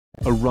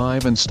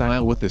Arrive in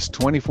style with this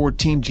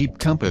 2014 Jeep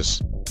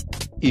Compass.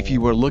 If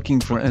you are looking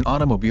for an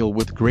automobile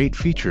with great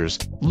features,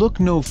 look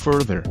no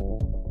further.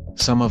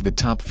 Some of the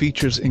top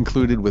features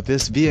included with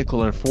this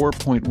vehicle are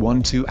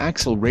 4.12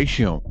 axle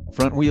ratio,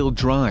 front-wheel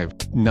drive,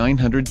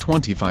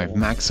 925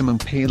 maximum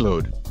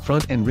payload,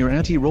 front and rear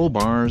anti-roll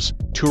bars,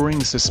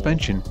 touring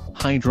suspension,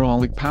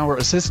 hydraulic power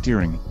assist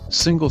steering,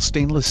 single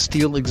stainless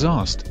steel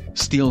exhaust,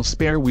 steel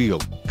spare wheel,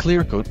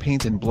 clear coat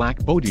paint and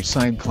black body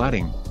side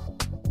cladding.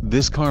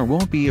 This car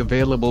won't be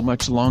available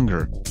much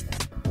longer.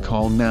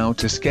 Call now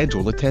to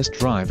schedule a test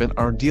drive at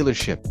our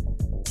dealership.